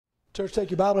Church,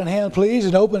 take your Bible in hand, please,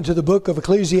 and open to the book of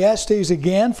Ecclesiastes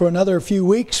again. For another few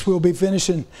weeks, we'll be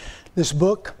finishing this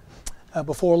book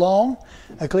before long.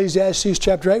 Ecclesiastes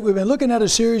chapter 8. We've been looking at a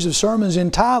series of sermons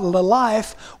entitled, A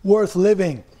Life Worth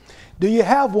Living. Do you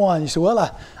have one? You say, well,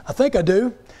 I think I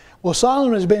do. Well,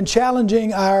 Solomon has been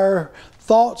challenging our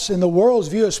thoughts in the world's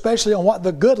view, especially on what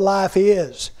the good life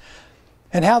is.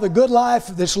 And how the good life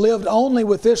that's lived only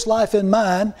with this life in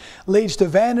mind leads to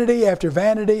vanity after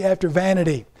vanity after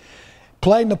vanity.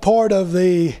 Playing the part of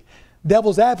the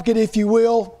devil's advocate, if you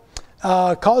will,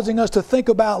 causing us to think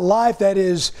about life that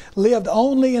is lived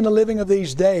only in the living of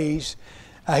these days.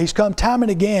 He's come time and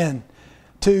again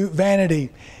to vanity.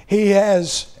 He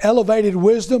has elevated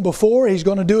wisdom before. He's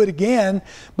going to do it again.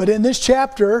 But in this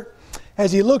chapter,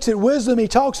 as he looks at wisdom, he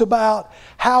talks about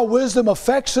how wisdom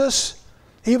affects us,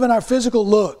 even our physical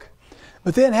look.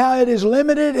 But then how it is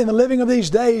limited in the living of these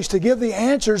days to give the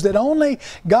answers that only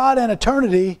God and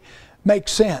eternity make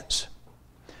sense.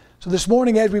 So this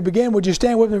morning as we begin, would you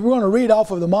stand with me? We're going to read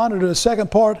off of the monitor the second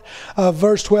part of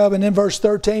verse 12 and then verse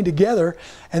 13 together,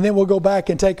 and then we'll go back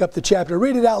and take up the chapter.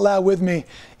 Read it out loud with me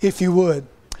if you would.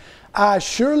 I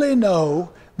surely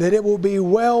know that it will be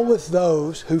well with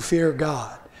those who fear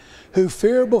God, who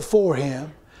fear before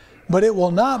Him, but it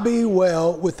will not be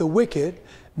well with the wicked,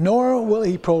 nor will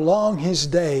He prolong his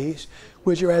days,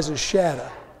 which are as a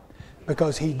shadow,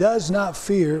 because he does not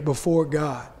fear before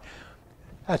God.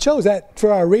 I chose that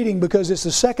for our reading because it's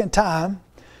the second time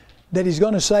that he's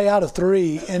going to say out of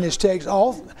three in his text.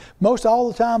 Most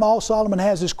all the time, all Solomon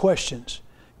has is questions.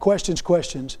 Questions.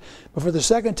 But for the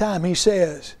second time, he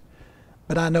says,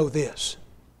 but I know this.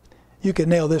 You can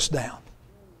nail this down.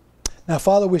 Now,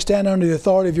 Father, we stand under the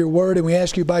authority of your word, and we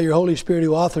ask you by your Holy Spirit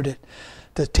who authored it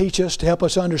to teach us, to help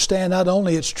us understand not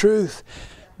only its truth,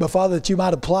 but, Father, that you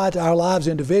might apply it to our lives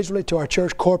individually, to our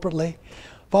church corporately.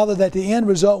 Father, that the end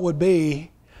result would be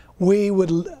we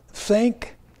would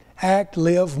think, act,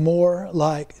 live more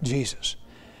like Jesus.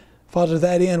 Father, to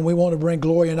that end, we want to bring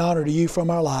glory and honor to you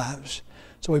from our lives.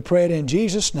 So we pray it in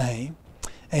Jesus' name.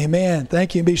 Amen.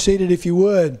 Thank you, and be seated if you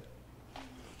would.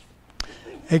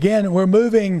 Again, we're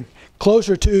moving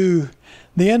closer to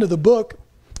the end of the book,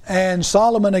 and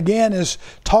Solomon again is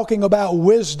talking about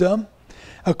wisdom.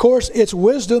 Of course, it's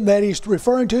wisdom that he's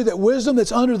referring to, that wisdom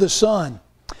that's under the sun.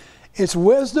 It's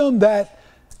wisdom that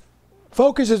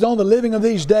focuses on the living of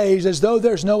these days as though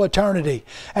there's no eternity,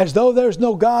 as though there's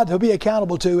no God to be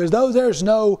accountable to, as though there's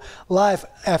no life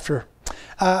after.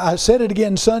 I said it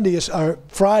again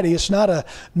Friday. It's not a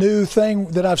new thing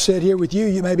that I've said here with you.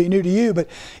 It may be new to you, but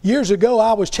years ago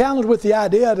I was challenged with the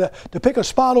idea to pick a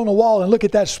spot on the wall and look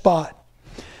at that spot.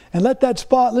 And let that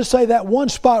spot, let's say that one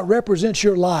spot represents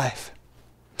your life.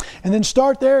 And then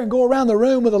start there and go around the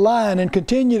room with a line and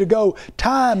continue to go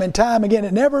time and time again.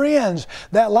 It never ends.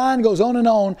 That line goes on,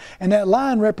 and that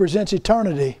line represents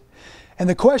eternity. And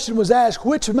the question was asked,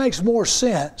 which makes more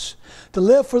sense, to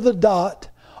live for the dot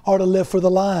or to live for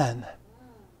the line?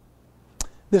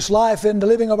 This life and the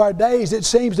living of our days, it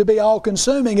seems to be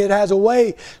all-consuming. It has a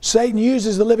way Satan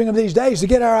uses the living of these days to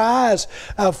get our eyes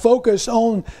focused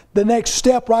on the next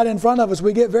step right in front of us.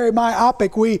 We get very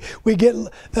myopic. We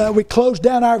close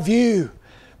down our view.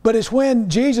 But it's when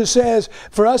Jesus says,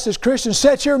 for us as Christians,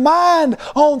 set your mind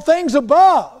on things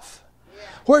above,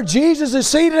 where Jesus is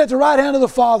seated at the right hand of the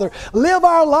Father. Live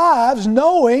our lives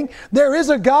knowing there is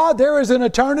a God, there is an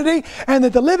eternity, and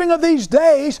that the living of these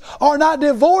days are not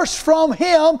divorced from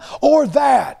Him or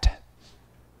that.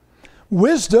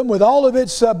 Wisdom, with all of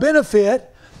its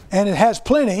benefit, and it has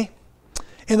plenty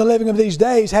in the living of these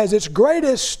days, has its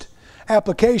greatest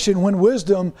application when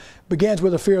wisdom begins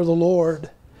with the fear of the Lord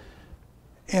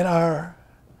in our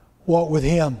walk with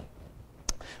Him.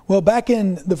 Well, back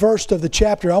in the first of the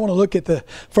chapter, I want to look at the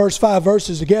first 5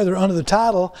 verses together under the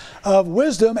title of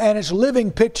Wisdom and its Living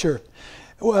Picture.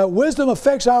 Wisdom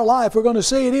affects our life. We're going to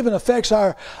see it even affects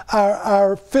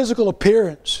our physical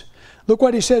appearance. Look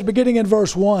what he says beginning in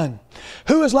verse 1.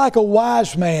 Who is like a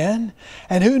wise man,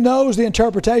 and who knows the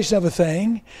interpretation of a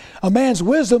thing? A man's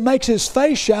wisdom makes his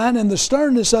face shine, and the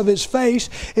sternness of his face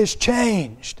is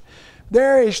changed.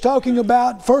 There he's talking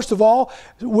about, first of all,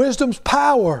 wisdom's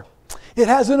power. It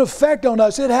has an effect on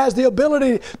us. It has the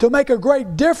ability to make a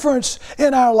great difference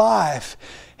in our life.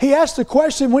 He asks the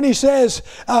question when he says,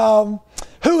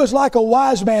 who is like a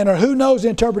wise man, or who knows the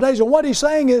interpretation? What he's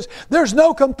saying is there's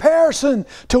no comparison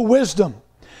to wisdom.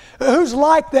 Who's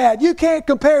like that? You can't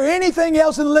compare anything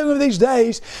else in the living of these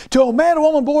days to a man, a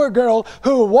woman, boy, or girl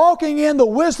who are walking in the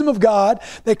wisdom of God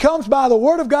that comes by the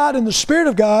Word of God and the Spirit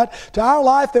of God to our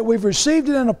life, that we've received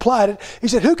it and applied it. He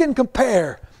said, who can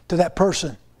compare to that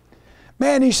person?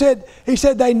 Man, he said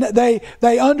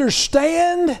they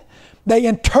understand, they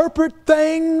interpret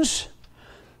things,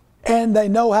 and they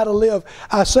know how to live.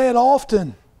 I say it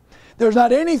often. There's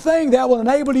not anything that will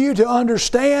enable you to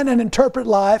understand and interpret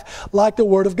life like the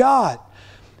Word of God.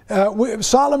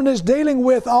 Solomon is dealing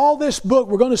with all this book.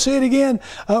 We're going to see it again.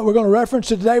 We're going to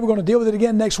reference it today. We're going to deal with it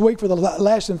again next week for the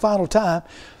last and final time.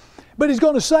 But he's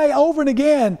going to say over and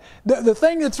again, the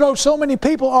thing that throws so many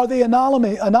people are the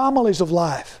anomalies of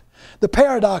life, the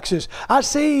paradoxes. I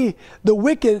see the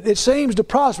wicked, it seems to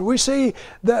prosper. We see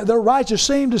the righteous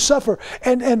seem to suffer.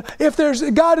 And if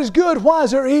God is good, why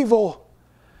is there evil?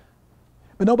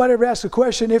 But nobody ever asks the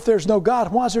question, if there's no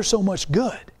God, why is there so much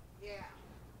good? Yeah.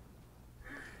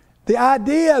 The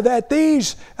idea that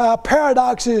these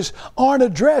paradoxes aren't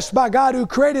addressed by God who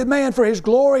created man for His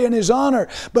glory and His honor,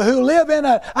 but who live in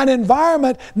an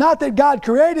environment not that God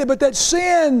created, but that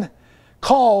sin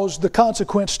caused the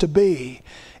consequence to be.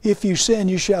 If you sin,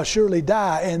 you shall surely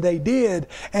die. And they did,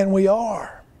 and we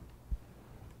are.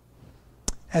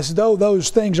 As though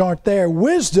those things aren't there.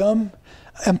 Wisdom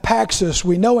impacts us.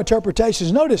 We know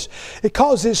interpretations. Notice, it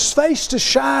causes His face to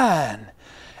shine,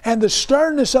 and the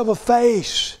sternness of a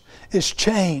face is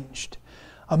changed.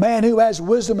 A man who has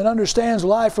wisdom and understands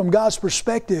life from God's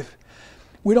perspective.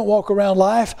 We don't walk around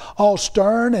life all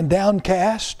stern and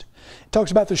downcast. It talks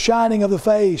about the shining of the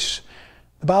face.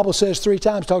 The Bible says 3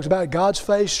 times, talks about God's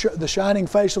face, the shining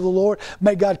face of the Lord.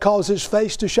 May God cause His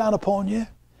face to shine upon you.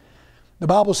 The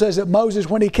Bible says that Moses,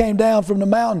 when he came down from the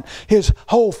mountain, his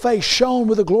whole face shone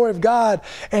with the glory of God,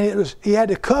 and he had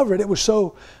to cover it. It was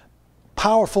so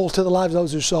powerful to the lives of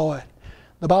those who saw it.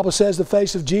 The Bible says the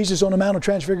face of Jesus on the Mount of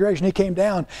Transfiguration, He came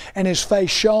down and His face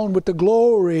shone with the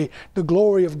glory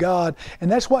of God.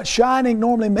 And that's what shining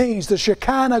normally means. The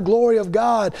Shekinah glory of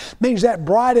God means that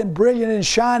bright and brilliant and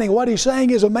shining. What he's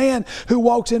saying is a man who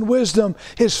walks in wisdom,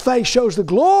 his face shows the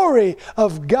glory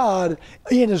of God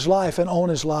in his life and on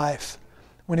his life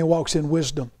when he walks in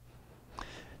wisdom.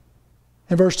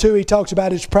 In verse 2, he talks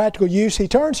about its practical use. He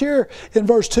turns here in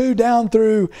verse 2 down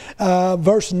through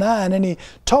verse 9, and he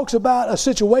talks about a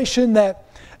situation that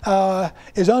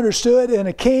is understood in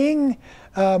a king,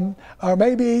 or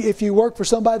maybe if you work for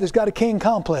somebody that's got a king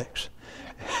complex.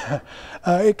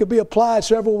 It could be applied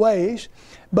several ways.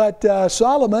 But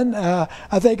Solomon,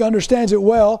 I think, understands it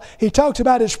well. He talks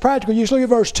about its practical use. Look at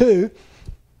verse 2.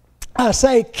 I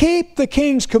say, keep the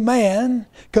king's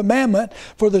commandment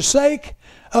for the sake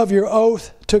of your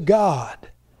oath to God.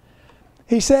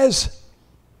 He says,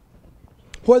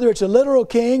 whether it's a literal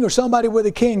king or somebody with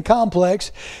a king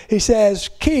complex, he says,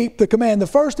 keep the command. The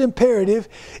first imperative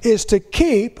is to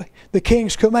keep the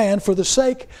king's command for the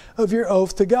sake of your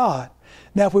oath to God.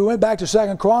 Now, if we went back to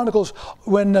 2 Chronicles,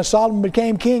 when Solomon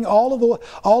became king, all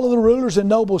of the rulers and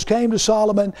nobles came to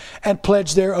Solomon and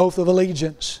pledged their oath of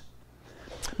allegiance.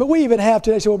 But we even have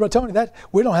today, say, well, Brother Tony,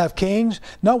 we don't have kings.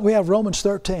 No, we have Romans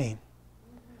 13.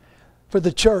 For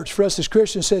the church, for us as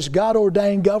Christians, says God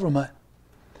ordained government.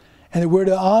 And that we're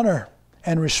to honor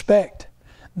and respect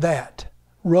that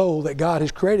role that God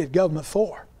has created government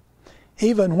for.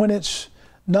 Even when it's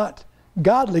not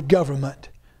godly government,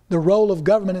 the role of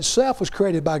government itself was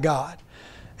created by God.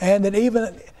 And that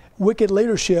even wicked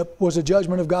leadership was a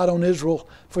judgment of God on Israel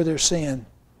for their sin.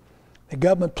 The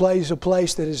government plays a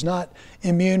place that is not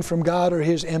immune from God or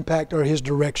His impact or His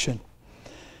direction.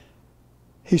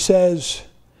 He says,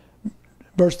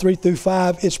 verse 3 through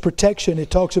 5, it's protection. It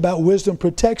talks about wisdom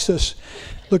protects us.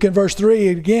 Look in verse 3,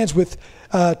 it begins with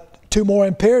 2 more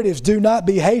imperatives. Do not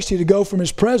be hasty to go from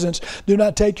His presence. Do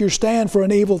not take your stand for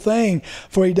an evil thing,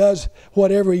 for He does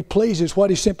whatever He pleases.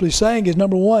 What he's simply saying is,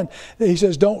 number 1, he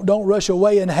says, don't rush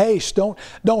away in haste. Don't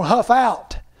huff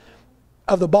out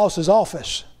of the boss's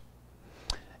office.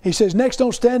 He says, next,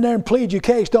 don't stand there and plead your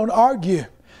case. Don't argue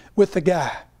with the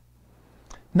guy.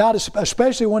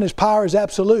 Especially when his power is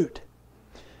absolute.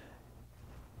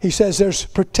 He says there's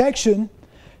protection.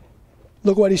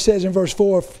 Look what he says in verse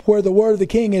 4. Where the word of the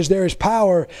king is, there is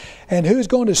power. And who's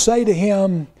going to say to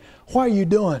him, what are you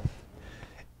doing?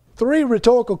 3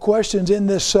 rhetorical questions in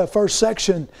this first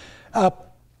section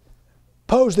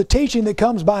pose the teaching that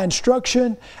comes by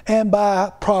instruction and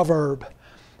by proverb.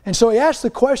 And so he asks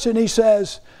the question, he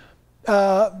says,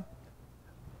 who's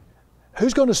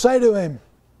going to say to him,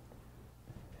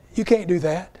 you can't do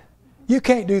that. You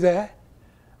can't do that.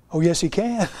 Oh, yes, he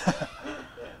can.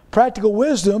 Practical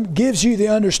wisdom gives you the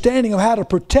understanding of how to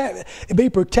be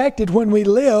protected when we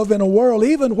live in a world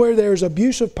even where there's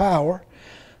abuse of power.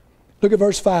 Look at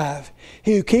verse 5.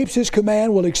 He who keeps his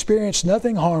command will experience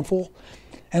nothing harmful,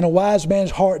 and a wise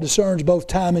man's heart discerns both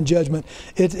time and judgment.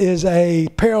 It is a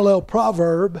parallel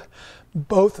proverb,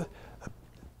 both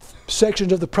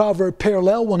sections of the proverb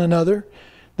parallel one another.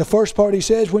 The first part he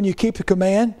says, when you keep the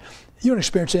command, you don't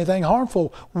experience anything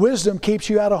harmful. Wisdom keeps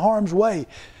you out of harm's way.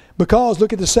 Because,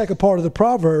 look at the second part of the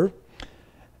proverb,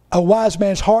 a wise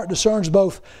man's heart discerns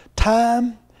both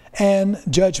time and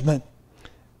judgment.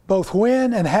 Both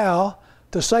when and how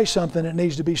to say something that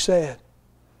needs to be said.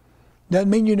 Doesn't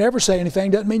mean you never say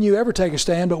anything, doesn't mean you ever take a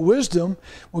stand, but wisdom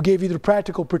will give you the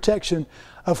practical protection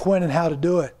of when and how to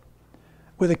do it.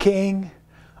 With a king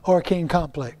or a king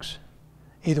complex.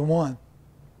 Either one.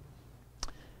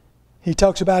 He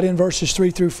talks about in verses 3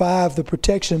 through 5 the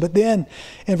protection, but then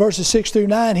in verses 6 through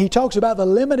 9 he talks about the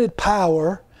limited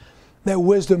power that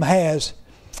wisdom has,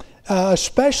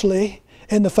 especially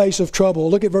in the face of trouble.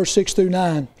 Look at verse 6 through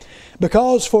 9.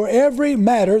 Because for every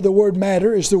matter, the word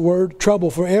matter is the word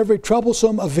trouble, for every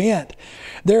troublesome event,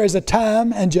 there is a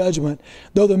time and judgment,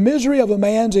 though the misery of a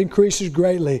man's increases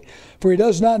greatly. For he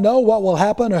does not know what will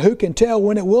happen or who can tell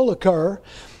when it will occur.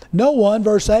 No one,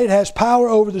 verse 8, has power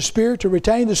over the Spirit to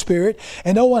retain the Spirit,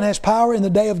 and no one has power in the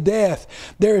day of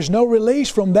death. There is no release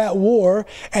from that war,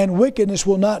 and wickedness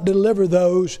will not deliver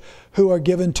those who are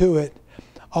given to it.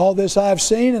 All this I have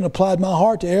seen and applied my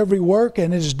heart to every work,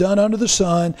 and it is done under the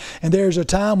sun, and there is a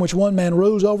time which one man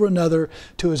rules over another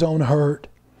to his own hurt.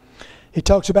 He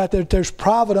talks about that there's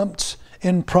providence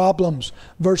in problems.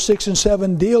 Verse 6 and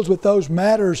 7 deals with those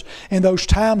matters in those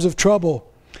times of trouble.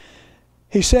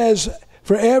 He says,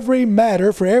 for every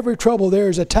matter, for every trouble, there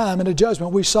is a time and a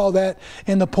judgment. We saw that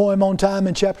in the poem on time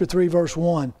in chapter 3, verse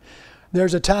 1.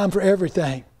 There's a time for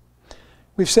everything.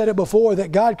 We've said it before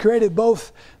that God created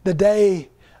both the day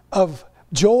of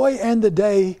joy and the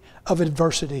day of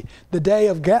adversity, the day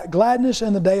of gladness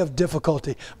and the day of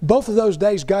difficulty. Both of those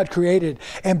days God created,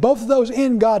 and both of those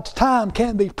in God's time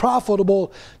can be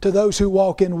profitable to those who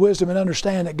walk in wisdom and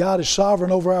understand that God is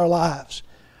sovereign over our lives,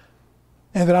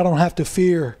 and that I don't have to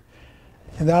fear,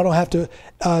 and that I don't have to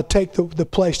take the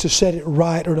place to set it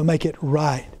right or to make it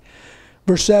right.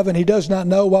 Verse 7, he does not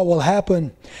know what will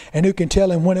happen, and who can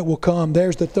tell him when it will come.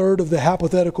 There's the third of the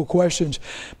hypothetical questions.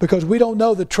 Because we don't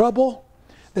know the trouble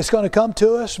that's going to come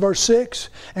to us, verse 6,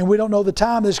 and we don't know the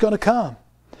time that's going to come.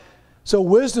 So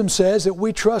wisdom says that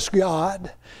we trust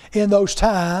God in those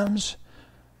times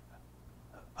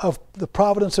of the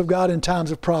providence of God in times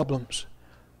of problems.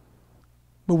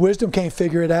 But wisdom can't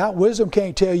figure it out. Wisdom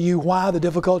can't tell you why the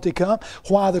difficulty comes,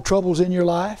 why the trouble's in your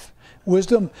life.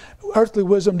 Earthly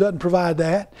wisdom doesn't provide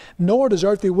that, nor does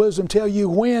earthly wisdom tell you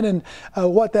when and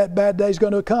what that bad day is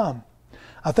going to come.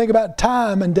 I think about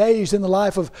time and days in the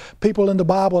life of people in the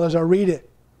Bible as I read it.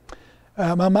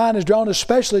 My mind is drawn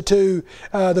especially to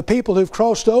the people who've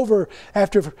crossed over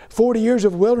after 40 years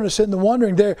of wilderness and the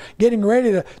wandering. They're getting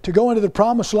ready to go into the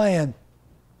promised land.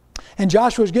 And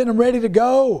Joshua's getting them ready to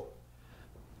go.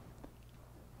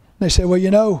 They say,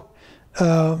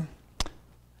 well,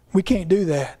 we can't do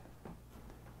that.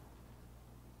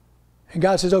 And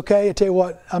God says, okay, I tell you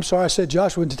what, I'm sorry I said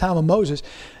Joshua at the time of Moses.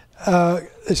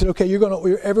 They said, okay,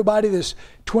 everybody that's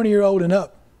 20-year-old and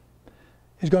up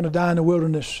is going to die in the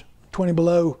wilderness. 20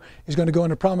 below is going to go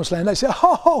into the promised land. They said,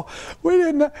 oh, we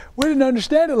didn't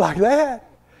understand it like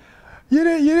that. You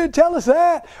didn't tell us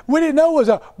that. We didn't know it was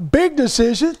a big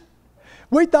decision.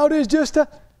 We thought it was just a,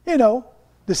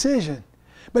 decision.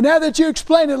 But now that you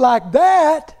explain it like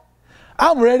that,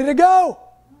 I'm ready to go.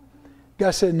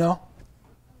 God said, no.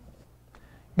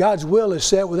 God's will is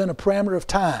set within a parameter of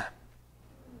time.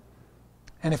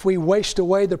 And if we waste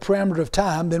away the parameter of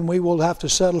time, then we will have to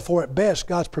settle for, at best,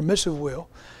 God's permissive will,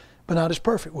 but not His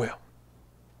perfect will.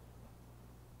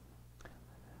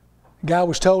 God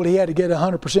was told he had to get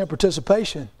 100%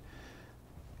 participation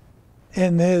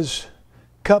in his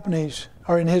companies,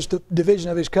 or in his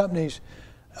division of his company's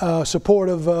support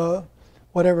of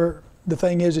whatever the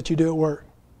thing is that you do at work.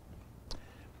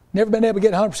 Never been able to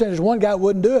get 100%. There's one guy who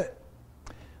wouldn't do it.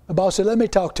 The boss said, let me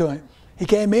talk to him. He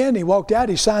came in, he walked out,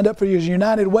 he signed up for his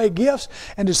United Way gifts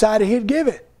and decided he'd give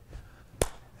it.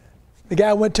 The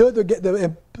guy went to it,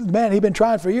 the man he'd been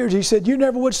trying for years, he said, you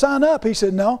never would sign up. He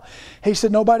said, no. He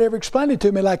said, nobody ever explained it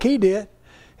to me like he did.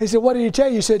 He said, what did he tell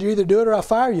you? He said, you either do it or I'll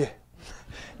fire you.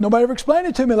 Nobody ever explained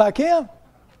it to me like him.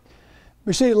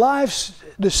 But see, life's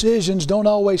decisions don't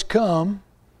always come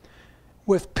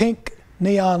with pink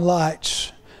neon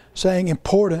lights saying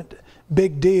important,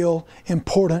 big deal,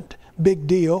 important, big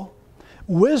deal.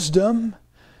 Wisdom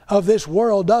of this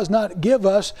world does not give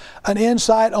us an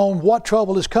insight on what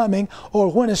trouble is coming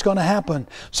or when it's going to happen.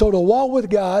 So to walk with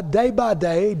God day by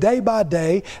day, day by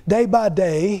day, day by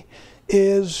day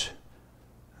is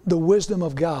the wisdom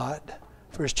of God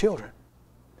for His children.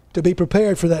 To be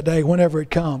prepared for that day whenever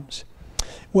it comes.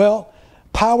 Well,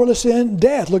 powerless in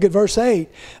death. Look at verse 8.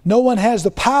 No one has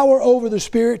the power over the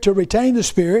Spirit to retain the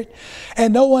Spirit,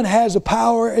 and no one has the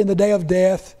power in the day of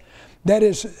death. That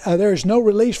is, there is no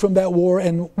release from that war,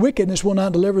 and wickedness will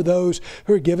not deliver those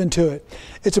who are given to it.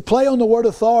 It's a play on the word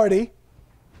authority,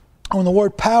 on the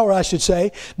word power, I should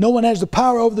say. No one has the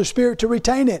power over the Spirit to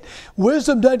retain it.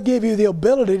 Wisdom doesn't give you the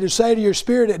ability to say to your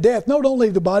spirit at death, no, don't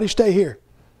leave the body, stay here.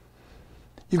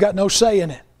 You've got no say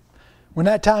in it. When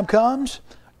that time comes,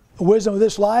 the wisdom of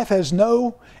this life has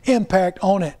no impact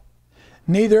on it.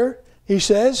 Neither, he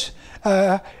says,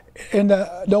 no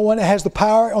one has the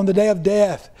power on the day of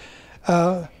death.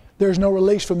 There's no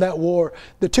release from that war.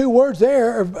 The two words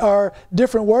there are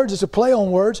different words. It's a play on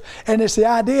words, and it's the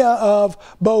idea of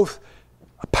both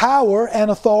power and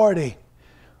authority.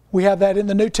 We have that in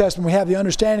the New Testament. We have the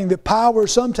understanding that power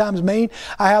sometimes means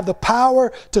I have the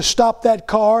power to stop that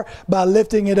car by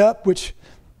lifting it up, which,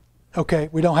 okay,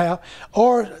 we don't have.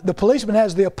 Or the policeman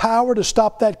has the power to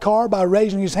stop that car by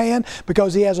raising his hand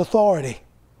because he has authority.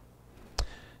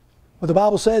 What the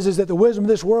Bible says is that the wisdom of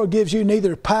this world gives you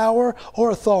neither power or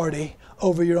authority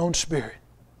over your own spirit.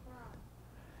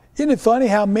 Isn't it funny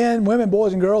how men, women,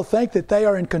 boys, and girls think that they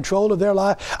are in control of their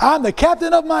life? I'm the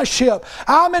captain of my ship.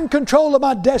 I'm in control of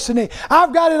my destiny.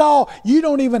 I've got it all. You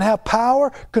don't even have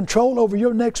power, control over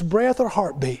your next breath or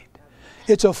heartbeat.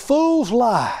 It's a fool's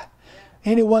lie.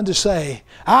 Anyone to say,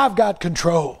 I've got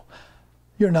control.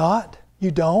 You're not. You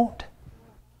don't.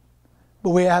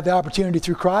 But we have the opportunity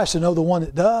through Christ to know the one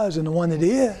that does and the one that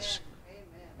is.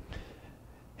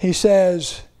 He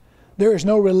says, there is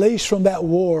no release from that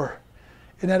war.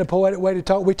 Isn't that a poetic way to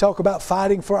talk? We talk about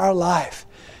fighting for our life.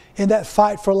 In that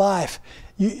fight for life,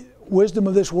 wisdom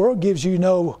of this world gives you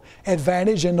no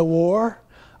advantage in the war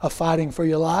of fighting for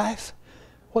your life.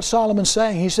 What's Solomon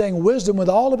saying? He's saying wisdom with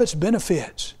all of its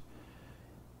benefits.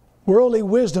 Worldly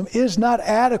wisdom is not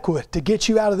adequate to get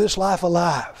you out of this life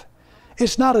alive.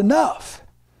 It's not enough.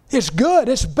 It's good.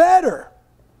 It's better.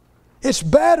 It's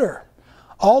better.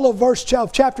 All of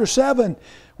chapter 7,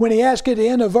 when he asked at the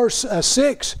end of verse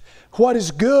 6, what is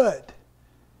good?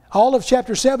 All of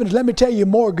chapter 7 is, let me tell you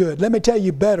more good. Let me tell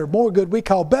you better. More good we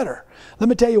call better. Let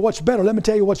me tell you what's better. Let me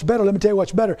tell you what's better. Let me tell you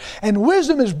what's better. And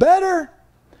wisdom is better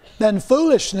than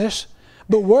foolishness.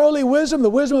 But worldly wisdom, the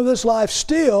wisdom of this life,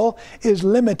 still is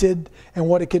limited in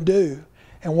what it can do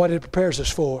and what it prepares us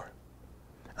for.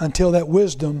 Until that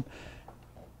wisdom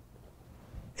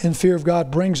in fear of God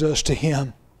brings us to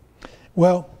Him.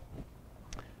 Well,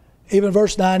 even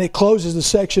verse 9, it closes the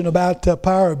section about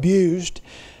power abused.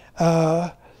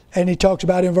 And he talks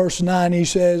about in verse 9, he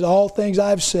says, all things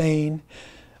I've seen.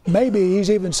 Maybe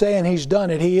he's even saying he's done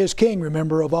it. He is king,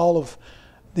 remember, of all of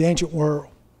the ancient world.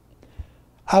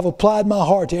 I've applied my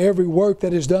heart to every work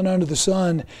that is done under the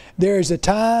sun. There is a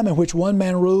time in which one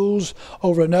man rules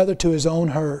over another to his own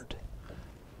hurt.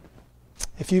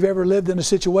 If you've ever lived in a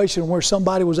situation where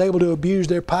somebody was able to abuse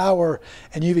their power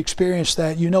and you've experienced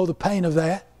that, you know the pain of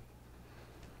that.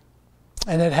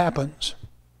 And it happens.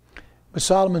 But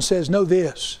Solomon says, know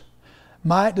this.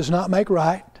 Might does not make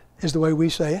right, is the way we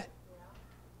say it.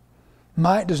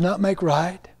 Might does not make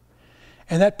right.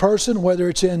 And that person, whether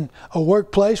it's in a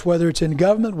workplace, whether it's in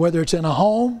government, whether it's in a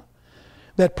home,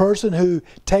 that person who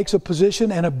takes a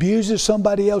position and abuses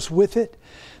somebody else with it,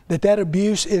 that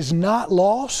abuse is not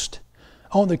lost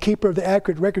on the keeper of the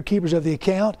accurate record keepers of the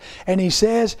account. And he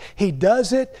says he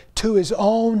does it to his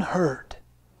own hurt.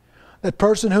 That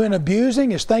person who in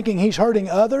abusing is thinking he's hurting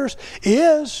others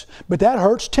is, but that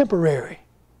hurt's temporary.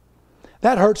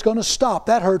 That hurt's going to stop.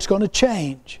 That hurt's going to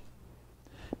change.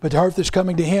 But the hurt that's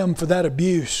coming to him for that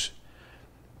abuse,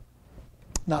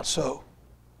 not so.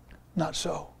 Not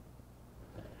so.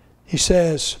 He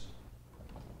says,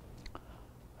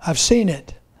 I've seen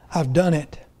it. I've done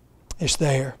it. It's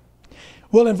there.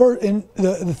 Well, in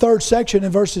the third section,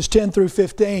 in verses 10 through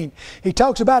 15, he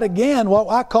talks about again what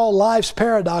I call life's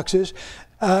paradoxes.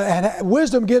 And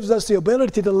wisdom gives us the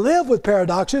ability to live with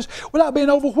paradoxes without being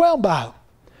overwhelmed by them.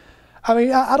 I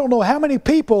mean, I don't know how many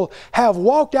people have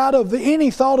walked out of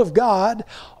any thought of God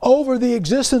over the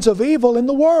existence of evil in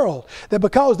the world. That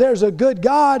because there's a good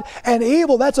God and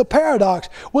evil, that's a paradox.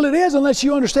 Well, it is unless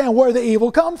you understand where the evil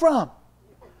come from.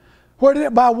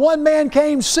 By one man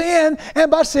came sin,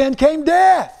 and by sin came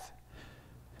death.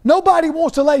 Nobody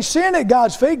wants to lay sin at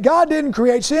God's feet. God didn't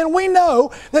create sin. We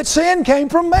know that sin came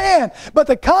from man. But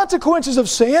the consequences of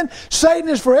sin, Satan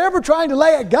is forever trying to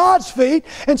lay at God's feet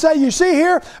and say, you see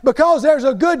here, because there's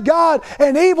a good God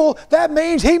and evil, that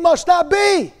means He must not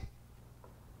be.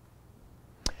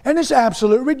 And it's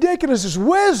absolutely ridiculous. This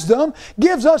wisdom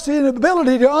gives us the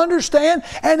ability to understand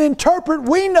and interpret.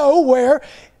 We know where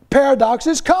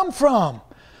paradoxes come from.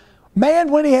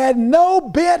 Man, when he had no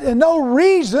bent and no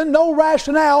reason, no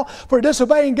rationale for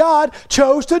disobeying God,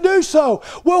 chose to do so.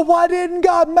 Well, why didn't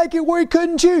God make it where he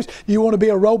couldn't choose? Do you want to be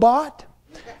a robot?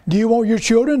 Do you want your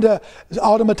children to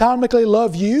automatically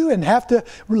love you and have to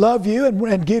love you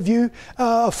and give you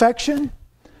affection?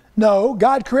 No,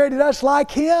 God created us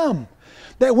like Him.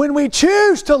 That when we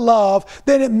choose to love,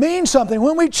 then it means something.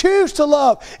 When we choose to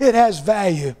love, it has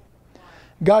value.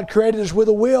 God created us with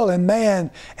a will, and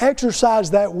man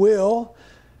exercised that will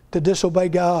to disobey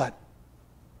God.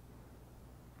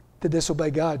 To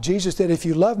disobey God. Jesus said, if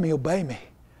you love me, obey me.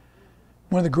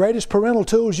 One of the greatest parental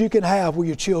tools you can have with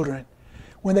your children.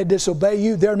 When they disobey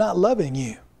you, they're not loving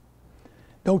you.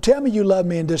 Don't tell me you love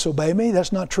me and disobey me.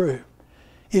 That's not true.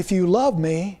 If you love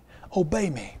me,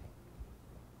 obey me.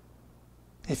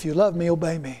 If you love me,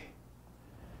 obey me.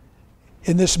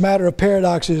 In this matter of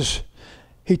paradoxes,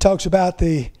 he talks about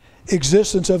the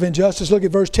existence of injustice. Look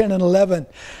at verse 10 and 11.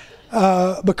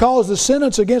 Because the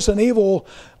sentence against an evil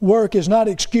work is not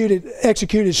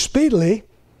executed speedily.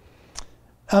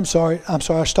 I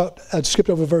skipped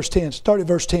over verse 10. Start at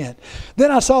verse 10.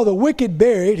 Then I saw the wicked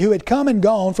buried, who had come and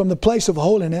gone from the place of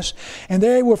holiness, and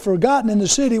they were forgotten in the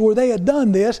city where they had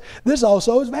done this. This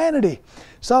also is vanity.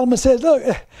 Solomon says, look,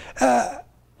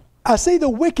 I see the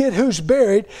wicked who's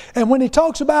buried, and when he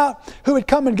talks about who had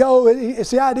come and go, it's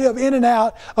the idea of in and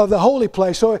out of the holy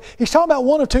place. So he's talking about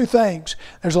one of two things.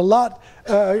 There's a lot,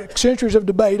 centuries of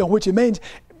debate on which it means.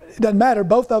 It doesn't matter.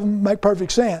 Both of them make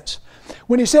perfect sense.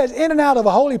 When he says in and out of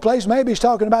a holy place, maybe he's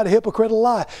talking about a hypocritical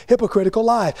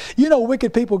life. You know,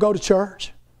 wicked people go to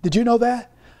church. Did you know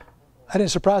that? I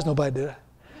didn't surprise nobody, did I?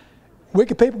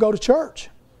 Wicked people go to church.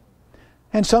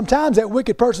 And sometimes that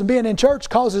wicked person being in church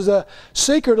causes a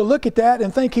seeker to look at that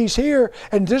and think he's here,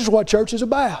 and this is what church is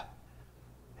about.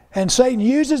 And Satan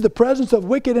uses the presence of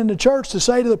wicked in the church to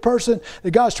say to the person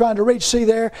that God's trying to reach, see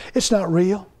there, it's not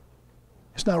real.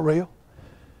 It's not real.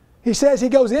 He says he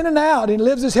goes in and out and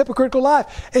lives this hypocritical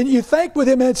life. And you think with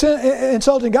him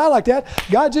insulting God like that,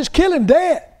 God just kill him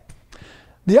dead.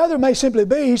 The other may simply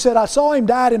be, he said, I saw him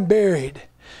died and buried.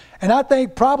 And I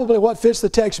think probably what fits the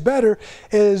text better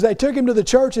is they took him to the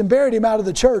church and buried him out of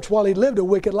the church while he lived a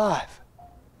wicked life.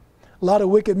 A lot of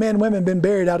wicked men and women have been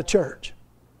buried out of church.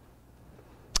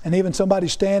 And even somebody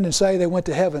stand and say they went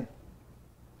to heaven,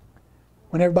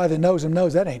 when everybody that knows them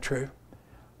knows that ain't true.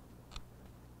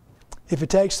 If it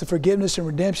takes the forgiveness and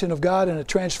redemption of God and a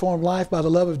transformed life by the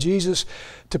love of Jesus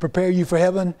to prepare you for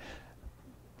heaven,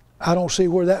 I don't see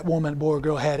where that woman, boy, or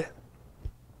girl had it.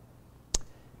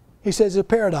 He says it's a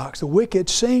paradox. The wicked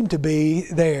seem to be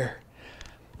there.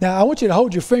 Now, I want you to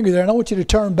hold your finger there, and I want you to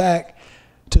turn back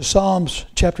to Psalms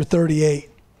chapter 38.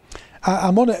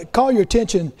 I'm going to call your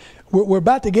attention. We're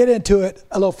about to get into it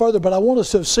a little further, but I want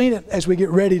us to have seen it as we get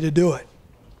ready to do it.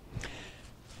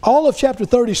 All of chapter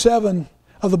 37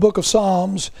 of the book of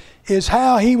Psalms is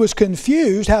how he was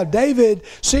confused, how David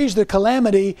sees the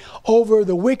calamity over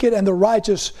the wicked and the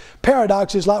righteous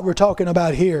paradoxes like we're talking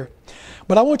about here.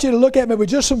 But I want you to look at maybe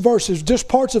just some verses, just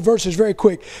parts of verses very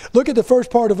quick. Look at the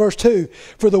first part of verse 2.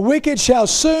 For the wicked shall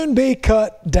soon be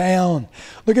cut down.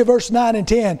 Look at verse 9 and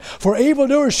 10. For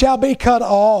evildoers shall be cut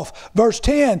off. Verse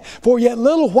 10. For yet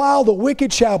little while the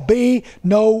wicked shall be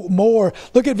no more.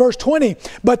 Look at verse 20.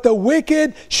 But the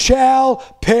wicked shall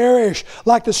perish.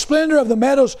 Like the splendor of the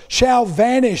meadows shall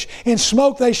vanish. In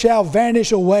smoke they shall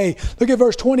vanish away. Look at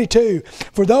verse 22.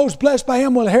 For those blessed by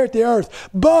him will inherit the earth.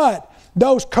 But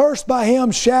those cursed by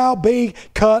him shall be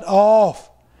cut off.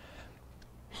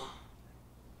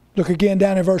 Look again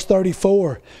down in verse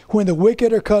 34. When the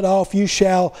wicked are cut off, you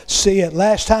shall see it.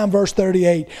 Last time, verse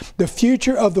 38. The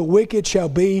future of the wicked shall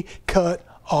be cut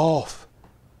off.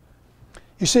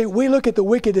 You see, we look at the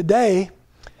wicked today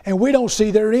and we don't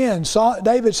see their end.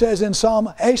 David says in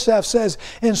Asaph says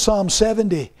in Psalm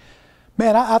 70,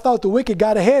 man, I thought the wicked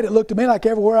got ahead. It looked to me like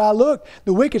everywhere I looked,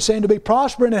 the wicked seemed to be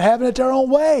prospering and having it their own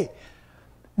way.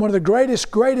 One of the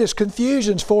greatest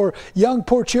confusions for young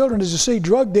poor children is to see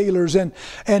drug dealers and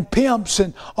pimps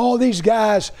and all these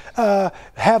guys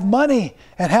have money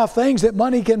and have things that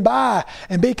money can buy,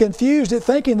 and be confused at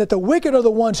thinking that the wicked are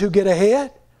the ones who get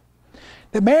ahead.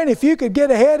 That, man, if you could get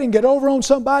ahead and get over on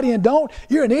somebody and don't,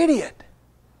 you're an idiot.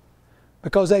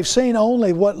 Because they've seen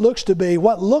only what looks to be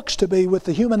with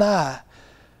the human eye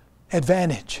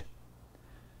advantage.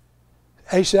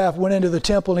 Asaph went into the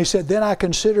temple and he said, then I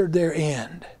considered their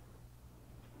end.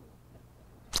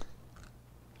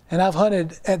 And I've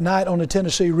hunted at night on the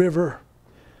Tennessee River,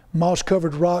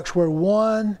 moss-covered rocks where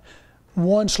one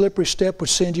slippery step would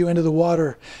send you into the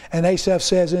water. And Asaph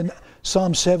says in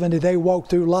Psalm 70, they walk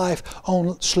through life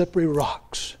on slippery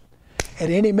rocks. at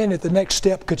any minute the next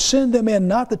step could send them in,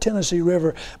 not the Tennessee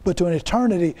River, but to an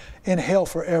eternity in hell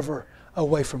forever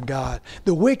away from God.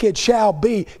 The wicked shall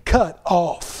be cut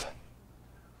off.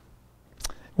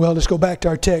 Well, let's go back to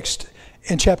our text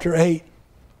in chapter 8.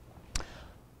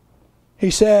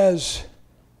 He says,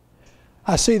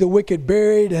 I see the wicked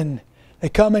buried, and they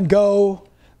come and go.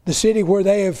 The city where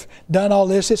they have done all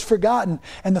this is forgotten.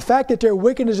 And the fact that their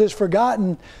wickedness is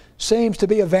forgotten seems to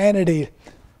be a vanity.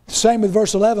 Same with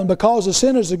verse 11. Because the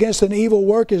sinners against an evil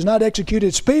work is not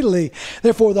executed speedily,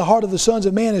 therefore the heart of the sons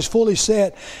of men is fully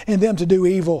set in them to do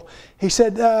evil. He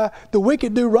said the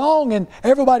wicked do wrong, and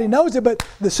everybody knows it, but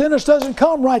the sinners doesn't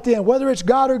come right then. Whether it's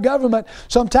God or government,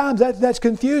 sometimes that's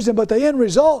confusing. But the end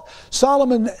result,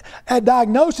 Solomon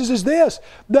diagnosis is this.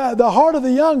 The heart of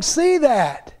the young see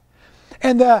that.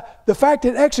 And the fact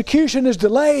that execution is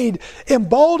delayed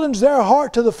emboldens their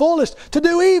heart to the fullest to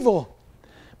do evil.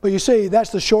 But you see,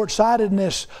 that's the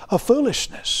short-sightedness of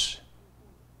foolishness.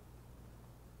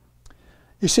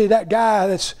 You see, that guy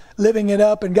that's living it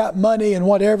up and got money and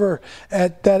whatever,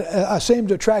 that seems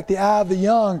to attract the eye of the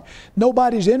young.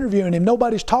 Nobody's interviewing him.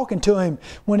 Nobody's talking to him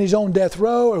when he's on death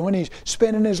row or when he's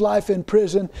spending his life in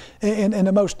prison in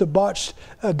the most debauched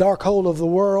dark hole of the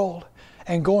world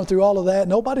and going through all of that.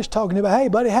 Nobody's talking about, hey,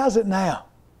 buddy, how's it now?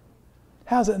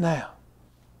 How's it now?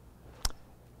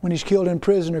 When he's killed in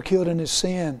prison or killed in his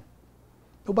sin.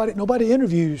 Nobody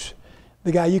interviews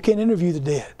the guy. You can't interview the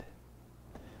dead.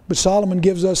 But Solomon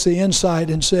gives us the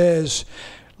insight and says,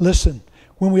 listen,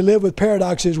 when we live with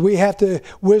paradoxes,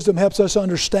 wisdom helps us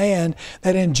understand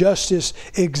that injustice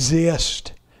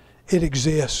exists. It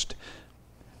exists.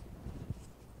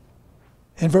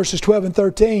 In verses 12 and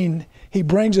 13, he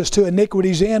brings us to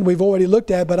iniquity's end we've already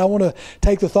looked at, but I want to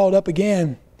take the thought up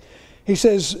again. He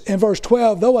says in verse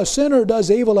 12, though a sinner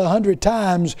does evil 100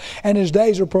 times and his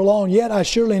days are prolonged, yet I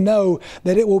surely know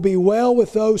that it will be well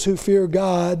with those who fear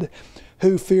God,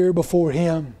 who fear before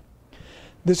Him.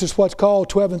 This is what's called,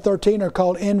 12 and 13 are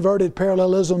called inverted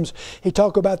parallelisms. He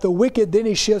talks about the wicked, then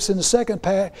he shifts in the second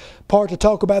part to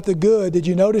talk about the good. Did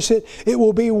you notice it? It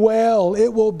will be well.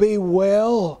 It will be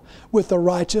well with the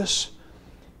righteous.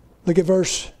 Look at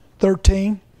verse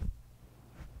 13.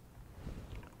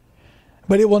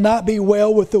 But it will not be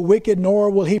well with the wicked, nor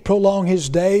will he prolong his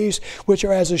days, which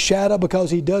are as a shadow, because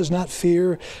he does not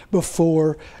fear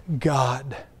before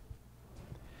God.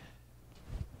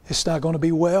 It's not going to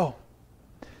be well.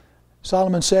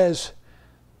 Solomon says,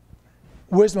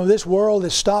 wisdom of this world that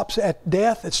stops at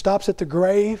death, it stops at the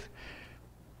grave,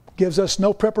 gives us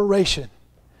no preparation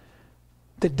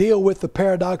to deal with the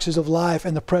paradoxes of life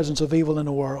and the presence of evil in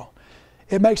the world.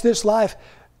 It makes this life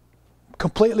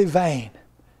completely vain.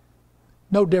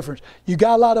 No difference. You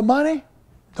got a lot of money,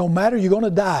 don't matter, you're going to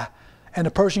die. And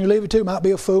the person you leave it to might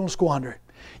be a fool and squander it.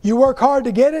 You work hard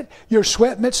to get it, your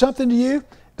sweat meant something to you,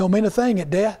 don't mean a thing at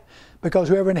death, because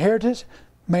whoever inherits it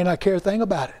may not care a thing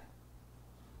about it.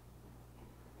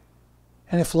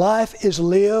 And if life is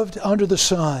lived under the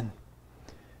sun,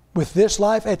 with this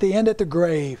life at the end at the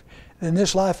grave, then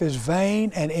this life is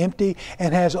vain and empty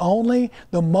and has only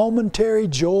the momentary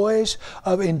joys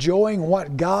of enjoying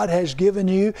what God has given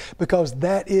you, because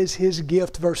that is His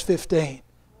gift, verse 15.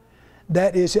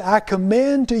 That is, I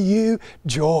commend to you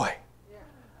joy.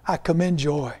 I commend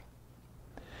joy.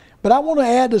 But I want to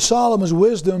add to Solomon's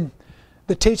wisdom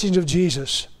the teachings of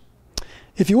Jesus.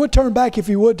 If you would turn back,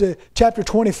 to chapter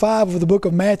 25 of the book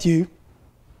of Matthew.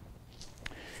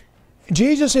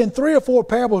 Jesus in 3 or 4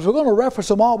 parables, we're going to reference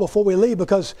them all before we leave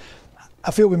because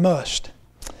I feel we must.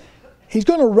 He's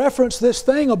going to reference this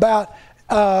thing about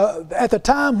at the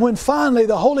time when finally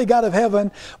the holy God of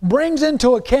heaven brings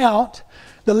into account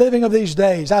the living of these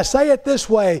days. I say it this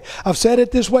way. I've said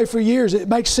it this way for years. It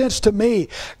makes sense to me.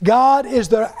 God is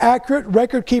the accurate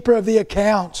record keeper of the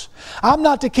accounts. I'm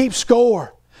not to keep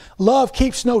score. Love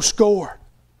keeps no score.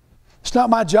 It's not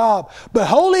my job. But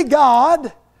holy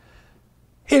God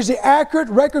is the accurate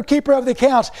record keeper of the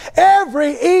accounts.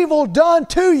 Every evil done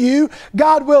to you,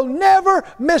 God will never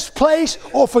misplace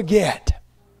or forget.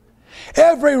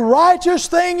 Every righteous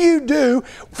thing you do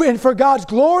for God's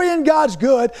glory and God's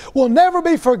good will never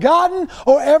be forgotten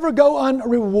or ever go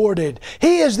unrewarded.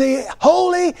 He is the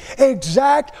holy,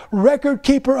 exact record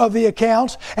keeper of the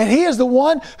accounts, and He is the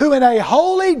one who in a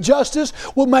holy justice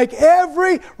will make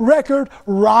every record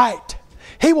right.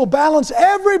 He will balance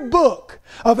every book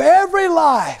of every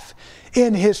life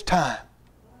in His time.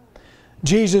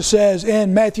 Jesus says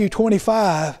in Matthew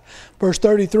 25, verse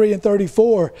 33 and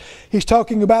 34. He's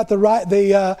talking about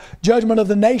the judgment of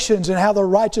the nations and how the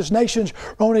righteous nations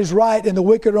are on his right and the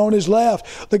wicked are on his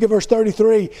left. Look at verse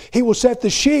 33. He will set the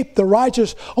sheep, the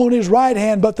righteous, on his right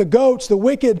hand, but the goats, the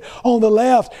wicked, on the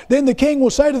left. Then the king will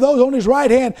say to those on his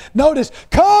right hand, notice,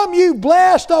 come you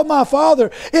blessed of my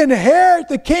Father, inherit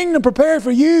the kingdom prepared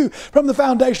for you from the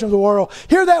foundation of the world.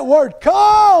 Hear that word,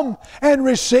 come and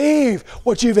receive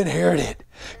what you've inherited.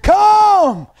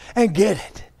 Come and get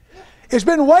it. It's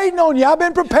been waiting on you. I've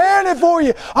been preparing it for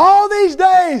you all these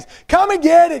days. Come and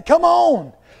get it. Come on.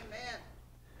 Amen.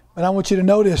 But I want you to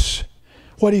notice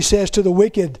what he says to the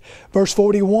wicked. Verse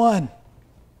 41.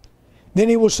 Then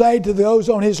he will say to those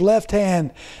on his left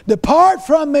hand, depart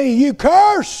from me, you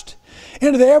cursed,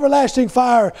 into the everlasting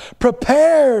fire,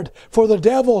 prepared for the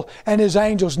devil and his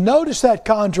angels. Notice that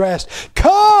contrast.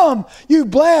 Come, you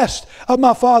blessed of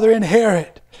my Father,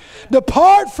 inherit.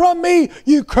 Depart from me,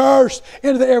 you cursed,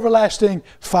 into the everlasting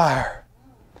fire.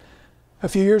 A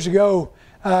few years ago,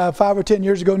 5 or 10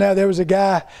 years ago now, there was a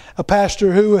guy, a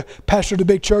pastor who pastored a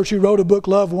big church who wrote a book,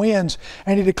 Love Wins,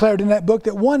 and he declared in that book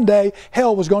that one day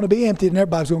hell was going to be emptied and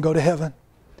everybody was going to go to heaven.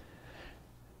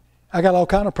 I got all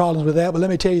kind of problems with that, but let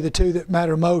me tell you the two that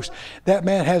matter most. That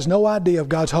man has no idea of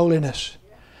God's holiness.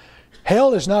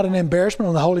 Hell is not an embarrassment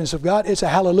on the holiness of God. It's a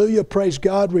hallelujah, praise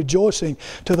God, rejoicing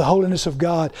to the holiness of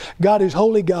God. God is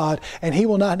holy God, and He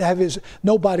will not have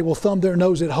nobody will thumb their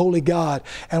nose at holy God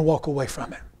and walk away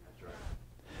from it.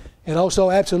 It also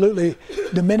absolutely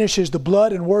diminishes the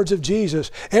blood and words of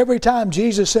Jesus. Every time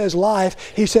Jesus says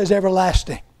life, He says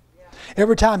everlasting.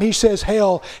 Every time He says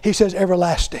hell, He says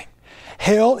everlasting.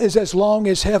 Hell is as long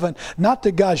as heaven, not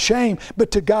to God's shame,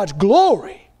 but to God's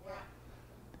glory.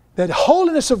 That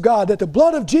holiness of God, that the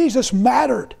blood of Jesus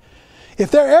mattered.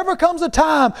 If there ever comes a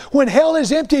time when hell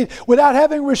is emptied without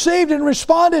having received and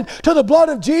responded to the blood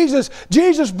of Jesus,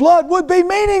 Jesus' blood would be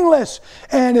meaningless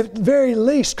and at very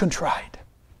least contrite.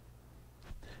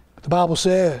 But the Bible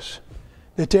says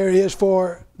that there is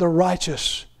for the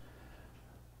righteous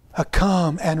a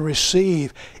come and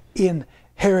receive,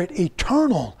 inherit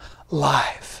eternal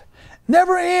life.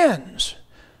 Never ends,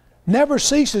 never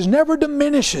ceases, never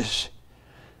diminishes.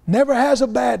 Never has a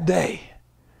bad day.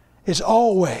 It's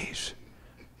always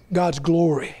God's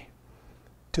glory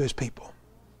to His people.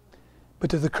 But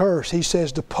to the curse, He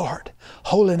says, depart.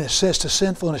 Holiness says to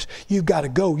sinfulness, you've got to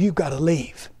go, you've got to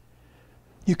leave.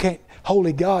 You can't,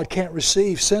 holy God can't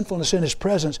receive sinfulness in His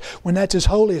presence. When that's as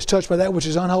holy is touched by that which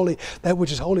is unholy, that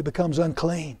which is holy becomes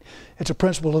unclean. It's a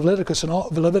principle of Leviticus and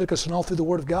all through the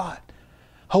Word of God.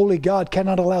 Holy God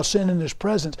cannot allow sin in His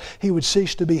presence. He would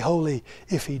cease to be holy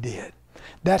if He did.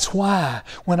 That's why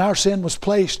when our sin was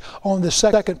placed on the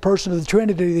second person of the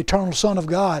Trinity, the eternal Son of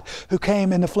God, who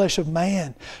came in the flesh of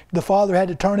man, the Father had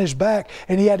to turn His back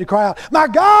and He had to cry out, my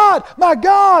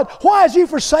God, why has You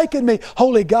forsaken me?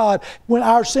 Holy God, when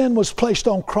our sin was placed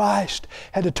on Christ,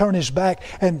 had to turn His back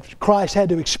and Christ had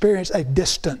to experience a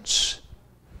distance.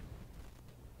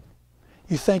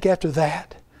 You think after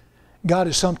that, God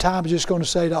is sometimes just going to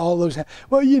say to all those,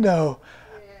 well, you know,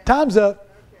 time's up.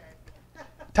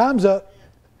 Time's up.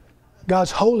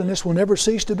 God's holiness will never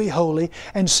cease to be holy,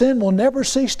 and sin will never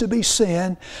cease to be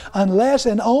sin unless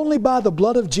and only by the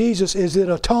blood of Jesus is it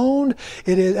atoned.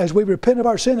 It is, as we repent of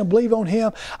our sin and believe on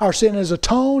Him, our sin is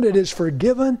atoned, it is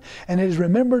forgiven, and it is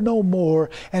remembered no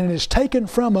more, and it is taken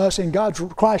from us, and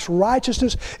Christ's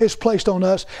righteousness is placed on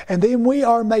us, and then we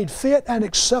are made fit and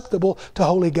acceptable to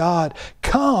holy God.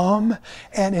 Come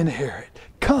and inherit.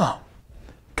 Come.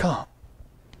 Come.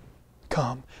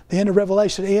 Come. The end of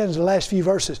Revelation ends the last few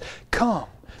verses. Come.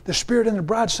 The Spirit and the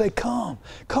bride say, come.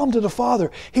 Come to the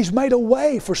Father. He's made a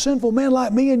way for sinful men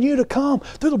like me and you to come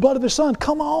through the blood of His Son.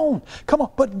 Come on. Come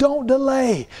on. But don't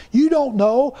delay. You don't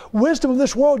know. Wisdom of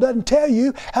this world doesn't tell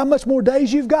you how much more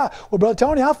days you've got. Well, Brother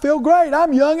Tony, I feel great.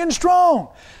 I'm young and strong.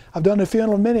 I've done the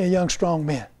funeral of many young, strong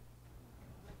men.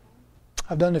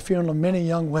 I've done the funeral of many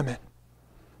young women,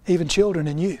 even children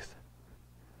and youth.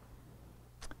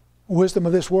 Wisdom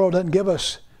of this world doesn't give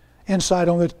us insight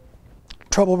on the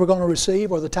trouble we're going to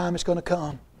receive or the time it's going to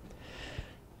come.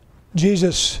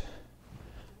 Jesus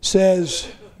says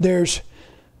there's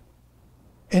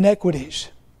inequities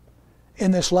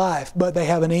in this life, but they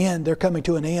have an end. They're coming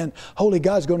to an end. Holy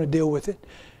God's going to deal with it.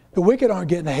 The wicked aren't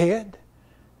getting ahead.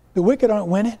 The wicked aren't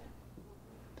winning.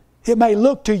 It may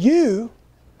look to you,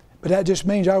 but that just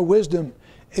means our wisdom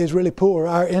is really poor.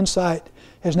 Our insight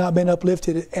has not been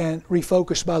uplifted and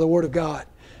refocused by the Word of God.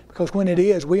 Because when it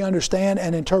is, we understand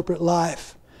and interpret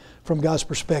life from God's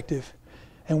perspective.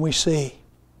 And we see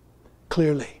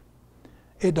clearly,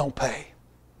 it don't pay.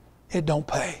 It don't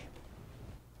pay.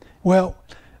 Well,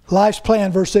 Life's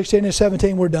plan, verse 16 and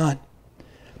 17, we're done.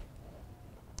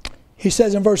 He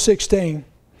says in verse 16,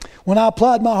 when I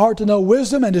applied my heart to know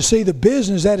wisdom and to see the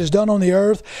business that is done on the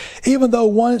earth, even though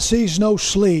one sees no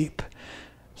sleep,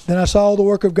 then I saw the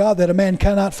work of God that a man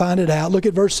cannot find it out. Look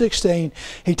at verse 16.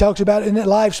 He talks about in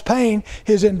life's pain,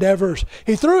 his endeavors.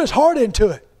 He threw his heart into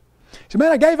it. He said,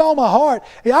 man, I gave all my heart.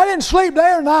 I didn't sleep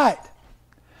day or night.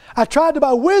 I tried to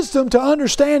by wisdom to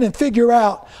understand and figure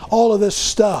out all of this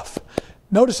stuff.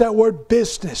 Notice that word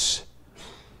business.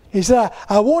 He said,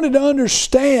 I wanted to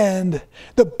understand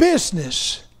the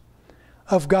business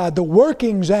of God, the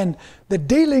workings and the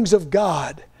dealings of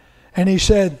God. And he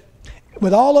said,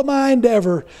 with all of my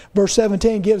endeavor, verse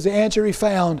 17 gives the answer he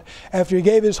found after he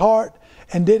gave his heart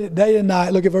and did it day and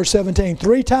night. Look at verse 17.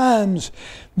 3 times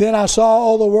then I saw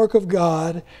all the work of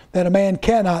God, that a man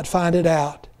cannot find it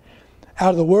out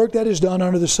of the work that is done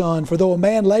under the sun. For though a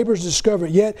man labors to discover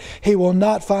it, yet he will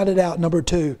not find it out. Number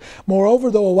 2.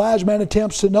 Moreover, though a wise man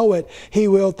attempts to know it, he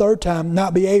will, 3rd time,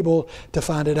 not be able to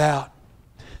find it out.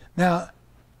 Now,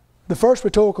 the first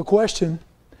rhetorical question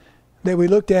that we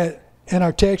looked at in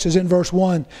our text is in verse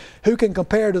 1. Who can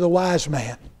compare to the wise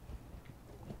man?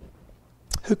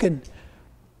 Who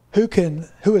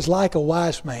is like a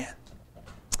wise man?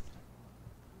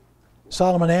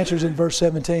 Solomon answers in verse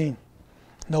 17.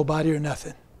 Nobody or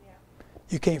nothing.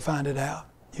 You can't find it out.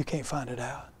 You can't find it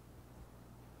out.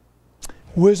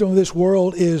 Wisdom of this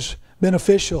world is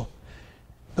beneficial.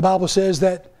 The Bible says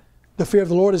that the fear of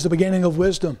the Lord is the beginning of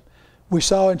wisdom. We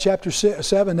saw in chapter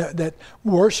 7 that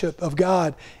worship of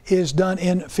God is done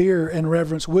in fear and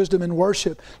reverence. Wisdom and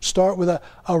worship start with a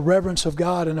reverence of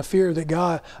God and a fear of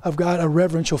God, a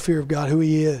reverential fear of God, who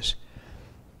He is.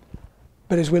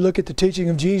 But as we look at the teaching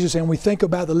of Jesus and we think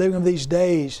about the living of these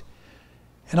days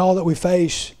and all that we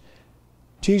face,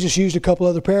 Jesus used a couple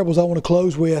other parables I want to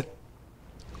close with.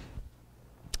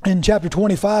 In chapter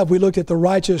 25, we looked at the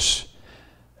righteous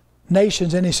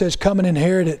nations, and He says, come and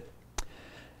inherit it.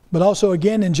 But also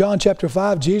again in John chapter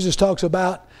 5, Jesus talks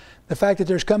about the fact that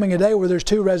there's coming a day where there's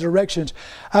 2 resurrections.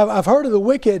 I've heard of the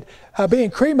wicked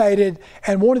being cremated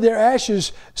and wanted their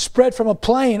ashes spread from a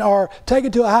plain or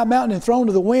taken to a high mountain and thrown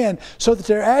to the wind so that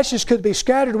their ashes could be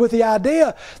scattered, with the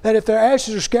idea that if their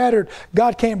ashes are scattered,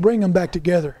 God can't bring them back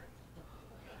together.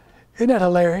 Isn't that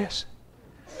hilarious?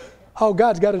 All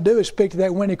God's got to do is speak to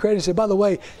that wind He created and say, by the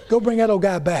way, go bring that old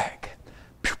guy back.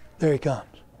 There he comes.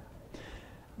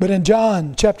 But in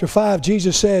John chapter 5,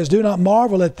 Jesus says, do not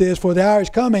marvel at this, for the hour is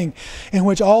coming in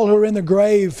which all who are in the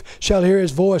grave shall hear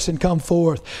His voice and come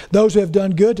forth. Those who have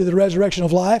done good to the resurrection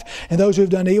of life, and those who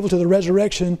have done evil to the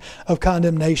resurrection of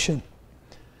condemnation.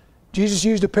 Jesus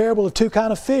used a parable of 2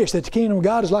 kinds of fish, that the kingdom of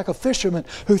God is like a fisherman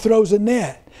who throws a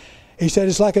net. He said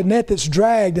it's like a net that's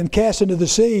dragged and cast into the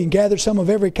sea and gathered some of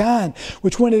every kind,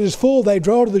 which when it is full they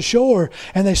draw to the shore,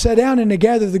 and they sit down and they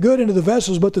gather the good into the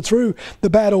vessels, but they threw the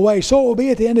bad away. So it will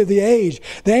be at the end of the age.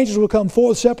 The angels will come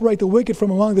forth, separate the wicked from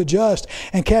among the just,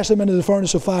 and cast them into the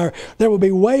furnace of fire. There will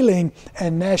be wailing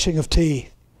and gnashing of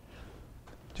teeth.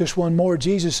 Just one more.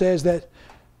 Jesus says that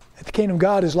the kingdom of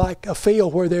God is like a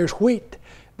field where there's wheat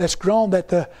that's grown, that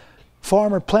the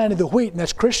farmer planted the wheat, and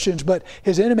that's Christians, but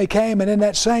his enemy came and in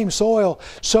that same soil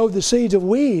sowed the seeds of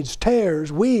weeds,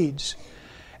 tares, weeds.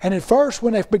 And at first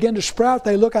when they begin to sprout,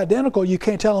 they look identical. You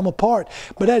can't tell them apart.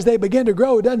 But as they begin to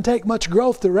grow, it doesn't take much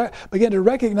growth to begin to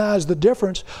recognize the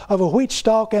difference of a wheat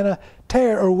stalk and a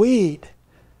tare or weed.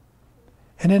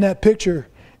 And in that picture,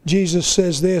 Jesus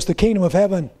says this,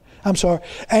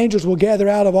 angels will gather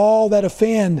out of all that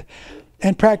offend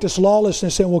and practice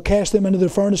lawlessness, and will cast them into the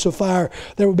furnace of fire.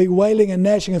 There will be wailing and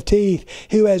gnashing of teeth.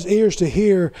 He who has ears to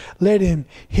hear, let him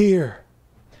hear.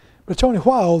 But Tony,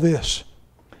 why all this?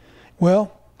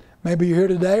 Well, maybe you're here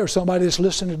today, or somebody that's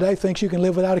listening today thinks you can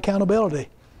live without accountability.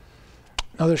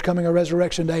 No, there's coming a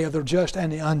resurrection day of the just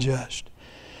and the unjust.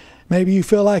 Maybe you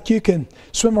feel like you can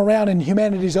swim around in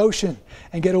humanity's ocean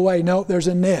and get away. No, there's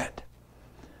a net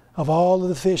of all of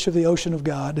the fish of the ocean of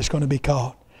God that's going to be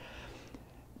caught.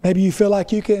 Maybe you feel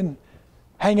like you can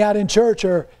hang out in church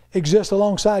or exist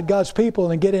alongside God's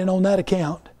people and get in on that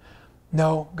account.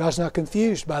 No, God's not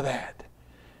confused by that.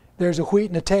 There's a wheat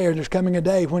and a tare. There's coming a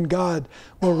day when God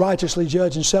will righteously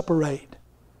judge and separate.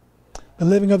 The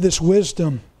living of this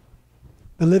wisdom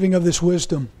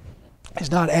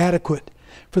is not adequate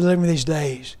for the living of these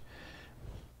days.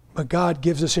 But God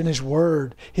gives us in His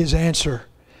Word His answer.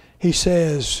 He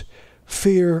says,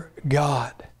 fear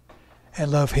God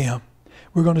and love Him.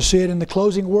 We're going to see it in the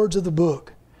closing words of the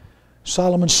book.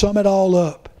 Solomon summed it all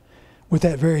up with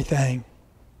that very thing.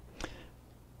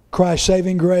 Christ's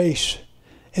saving grace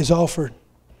is offered.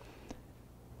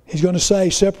 He's going to say,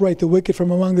 separate the wicked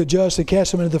from among the just and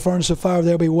cast them into the furnace of fire.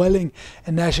 There will be wailing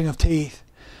and gnashing of teeth.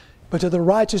 But to the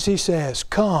righteous he says,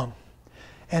 come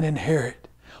and inherit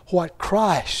what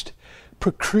Christ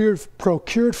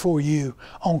procured for you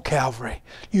on Calvary.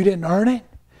 You didn't earn it.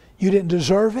 You didn't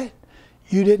deserve it.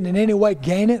 You didn't in any way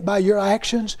gain it by your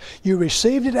actions. You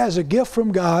received it as a gift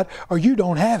from God, or you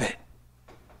don't have it.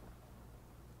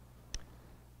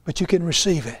 But you can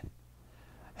receive it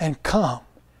and come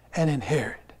and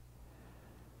inherit.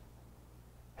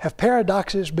 Have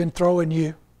paradoxes been throwing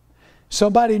you?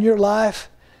 Somebody in your life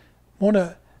want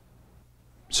to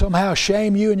somehow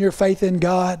shame you and your faith in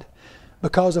God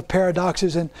because of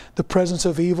paradoxes and the presence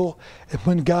of evil and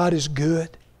when God is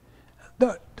good?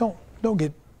 Don't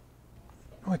get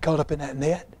caught up in that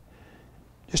net.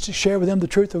 Just to share with them the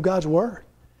truth of God's Word.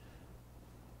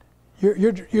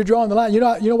 You're drawing the line. You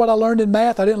know what I learned in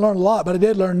math? I didn't learn a lot, but I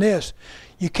did learn this.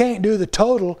 You can't do the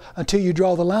total until you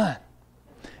draw the line.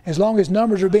 As long as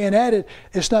numbers are being added,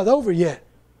 it's not over yet.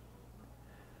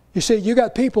 You see, you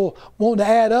got people wanting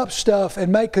to add up stuff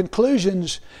and make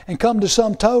conclusions and come to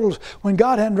some totals when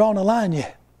God hadn't drawn a line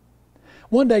yet.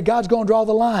 One day God's going to draw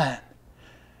the line,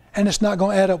 and it's not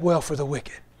going to add up well for the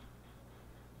wicked.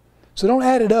 So don't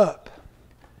add it up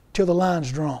till the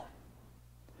line's drawn.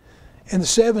 In the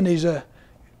 70s, a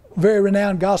very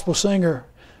renowned gospel singer,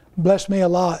 blessed me a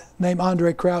lot, named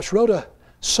Andre Crouch, wrote a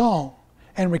song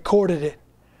and recorded it.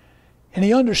 And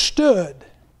he understood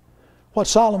what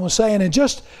Solomon was saying. And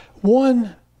just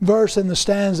one verse in the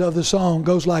stanza of the song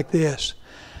goes like this.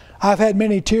 I've had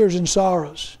many tears and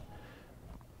sorrows.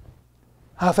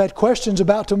 I've had questions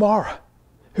about tomorrow.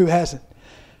 Who hasn't?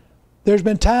 There's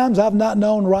been times I've not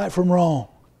known right from wrong.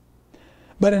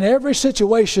 But in every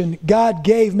situation, God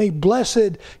gave me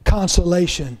blessed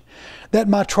consolation that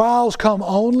my trials come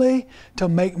only to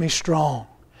make me strong.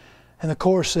 And the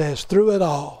chorus says, through it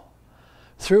all,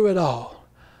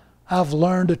 I've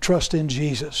learned to trust in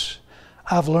Jesus.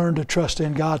 I've learned to trust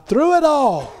in God. Through it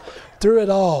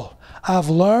all, I've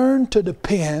learned to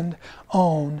depend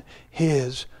on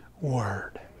His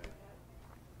Word.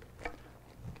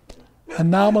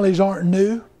 Anomalies aren't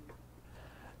new,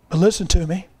 but listen to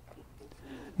me.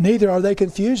 Neither are they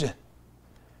confusing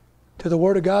to the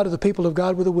Word of God or the people of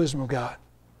God with the wisdom of God.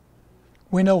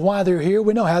 We know why they're here.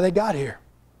 We know how they got here.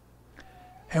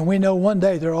 And we know one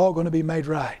day they're all going to be made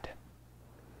right.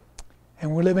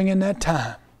 And we're living in that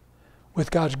time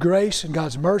with God's grace and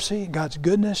God's mercy and God's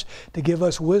goodness to give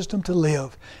us wisdom to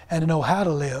live and to know how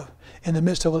to live in the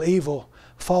midst of an evil,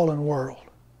 fallen world,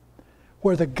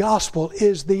 where the gospel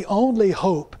is the only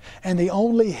hope and the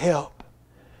only help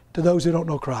to those who don't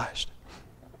know Christ.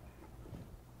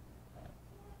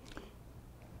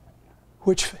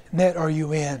 Which net are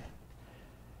you in?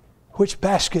 Which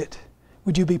basket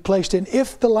would you be placed in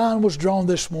if the line was drawn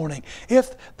this morning?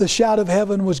 If the shout of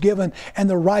heaven was given and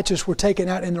the righteous were taken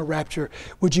out in the rapture,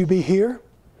 would you be here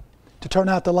to turn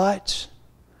out the lights?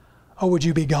 Or would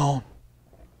you be gone?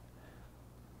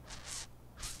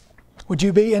 Would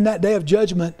you be in that day of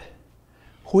judgment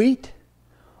wheat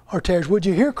or tares? Would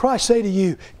you hear Christ say to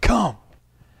you, come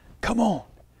on,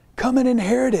 come and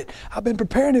inherit it. I've been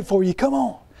preparing it for you, come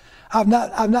on. I've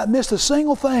not missed a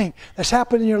single thing that's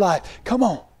happened in your life. Come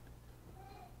on.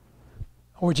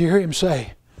 Or would you hear Him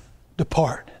say,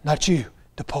 depart, not you,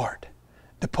 depart,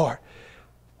 depart.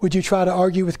 Would you try to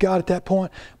argue with God at that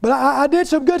point? But I did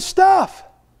some good stuff.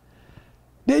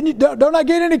 Didn't you? Don't I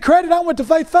get any credit? I went to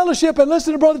Faith Fellowship and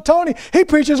listened to Brother Tony. He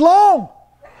preaches long.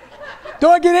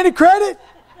 Don't I get any credit?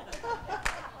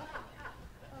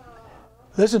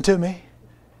 Listen to me.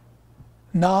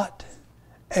 Not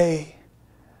a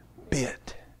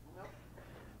bit.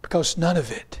 Because none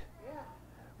of it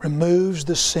removes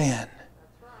the sin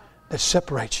that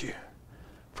separates you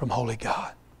from holy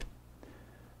God.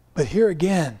 But here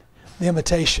again, the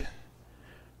invitation,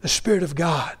 the Spirit of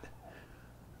God,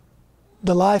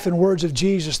 the life and words of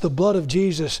Jesus, the blood of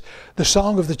Jesus, the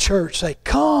song of the church say,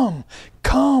 come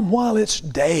while it's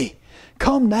day.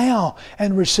 Come now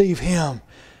and receive Him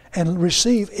and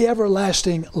receive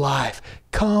everlasting life.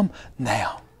 Come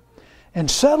now and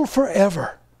settle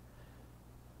forever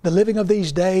the living of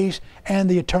these days and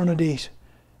the eternity's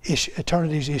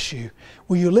issue.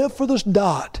 Will you live for this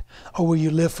dot or will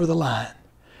you live for the line?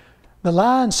 The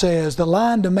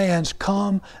line demands,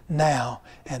 come now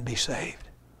and be saved.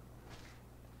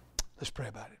 Let's pray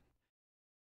about it.